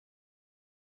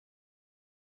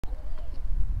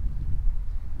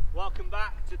Welcome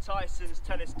back to Tyson's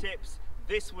Tennis Tips.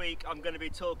 This week I'm going to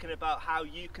be talking about how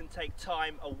you can take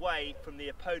time away from the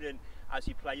opponent as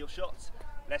you play your shots.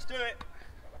 Let's do it!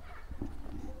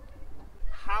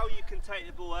 How you can take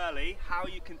the ball early, how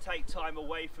you can take time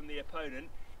away from the opponent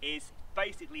is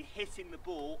basically hitting the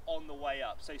ball on the way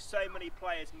up. So many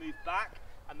players move back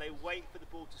and they wait for the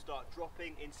ball to start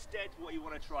dropping. Instead, what you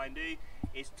want to try and do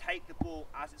is take the ball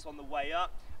as it's on the way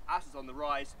up, as it's on the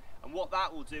rise, and what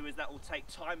that will do is that will take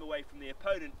time away from the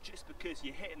opponent just because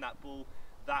you're hitting that ball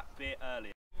that bit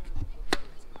earlier.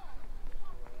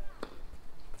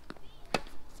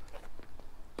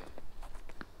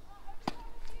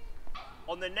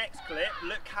 On the next clip,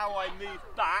 look how I move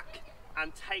back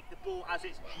and take the ball as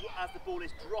the ball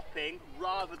is dropping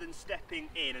rather than stepping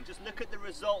in, and just look at the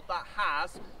result that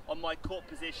has on my court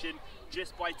position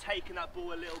just by taking that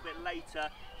ball a little bit later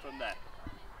from there.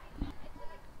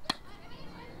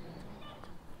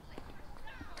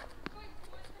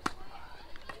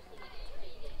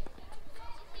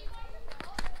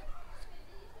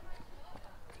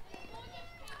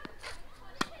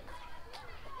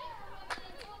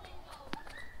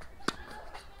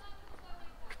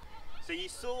 So you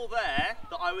saw there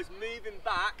that I was moving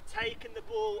back, taking the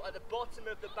ball at the bottom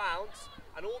of the bounce,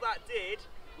 and all that did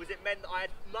was it meant that I had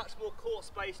much more court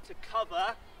space to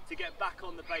cover to get back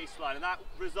on the baseline, and that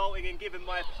resulting in giving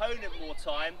my opponent more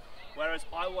time, whereas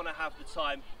I want to have the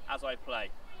time as I play.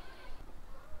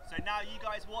 So now you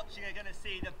guys watching are going to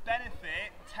see the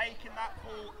benefit taking that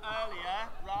ball earlier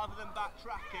rather than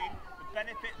backtracking, the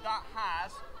benefit that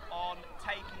has on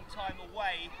taking time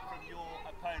away from your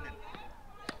opponent.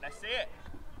 Let's see it.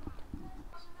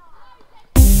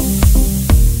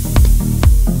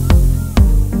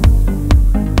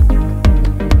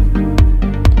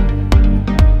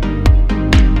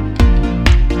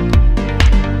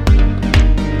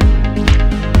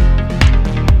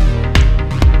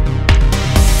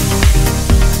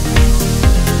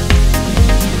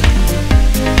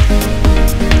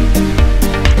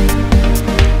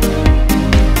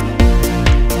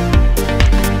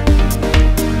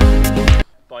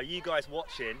 By you guys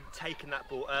watching, taking that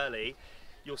ball early,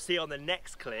 you'll see on the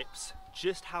next clips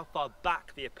just how far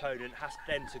back the opponent has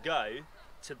then to go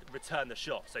to return the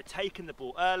shot. So taking the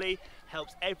ball early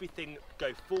helps everything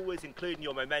go forwards, including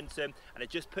your momentum, and it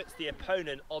just puts the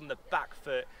opponent on the back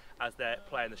foot as they're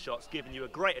playing the shots, giving you a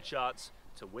greater chance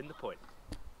to win the point.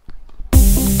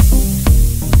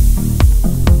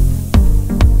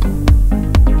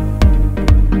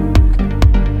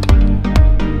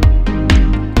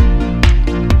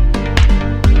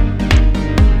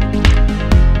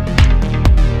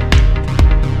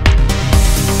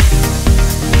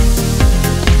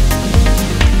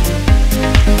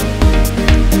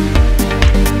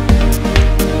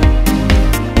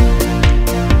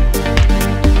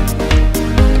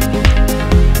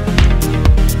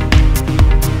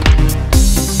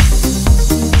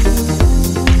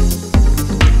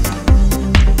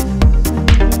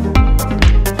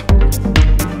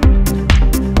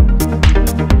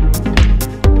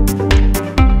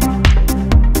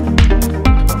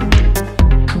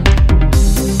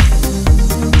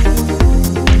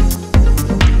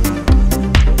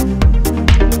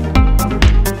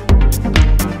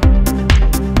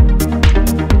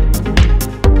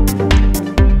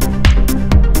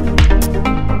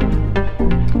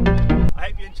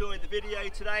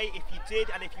 Today. If you did,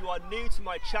 and if you are new to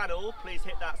my channel, please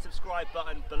hit that subscribe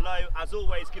button below. As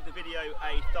always, give the video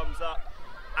a thumbs up,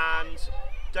 and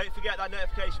don't forget that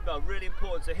notification bell, really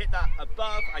important, so hit that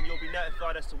above and you'll be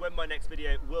notified as to when my next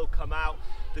video will come out.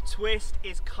 The twist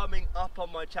is coming up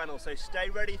on my channel, so stay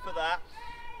ready for that,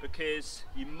 because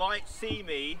you might see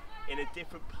me in a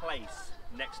different place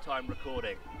next time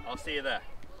recording. I'll see you there.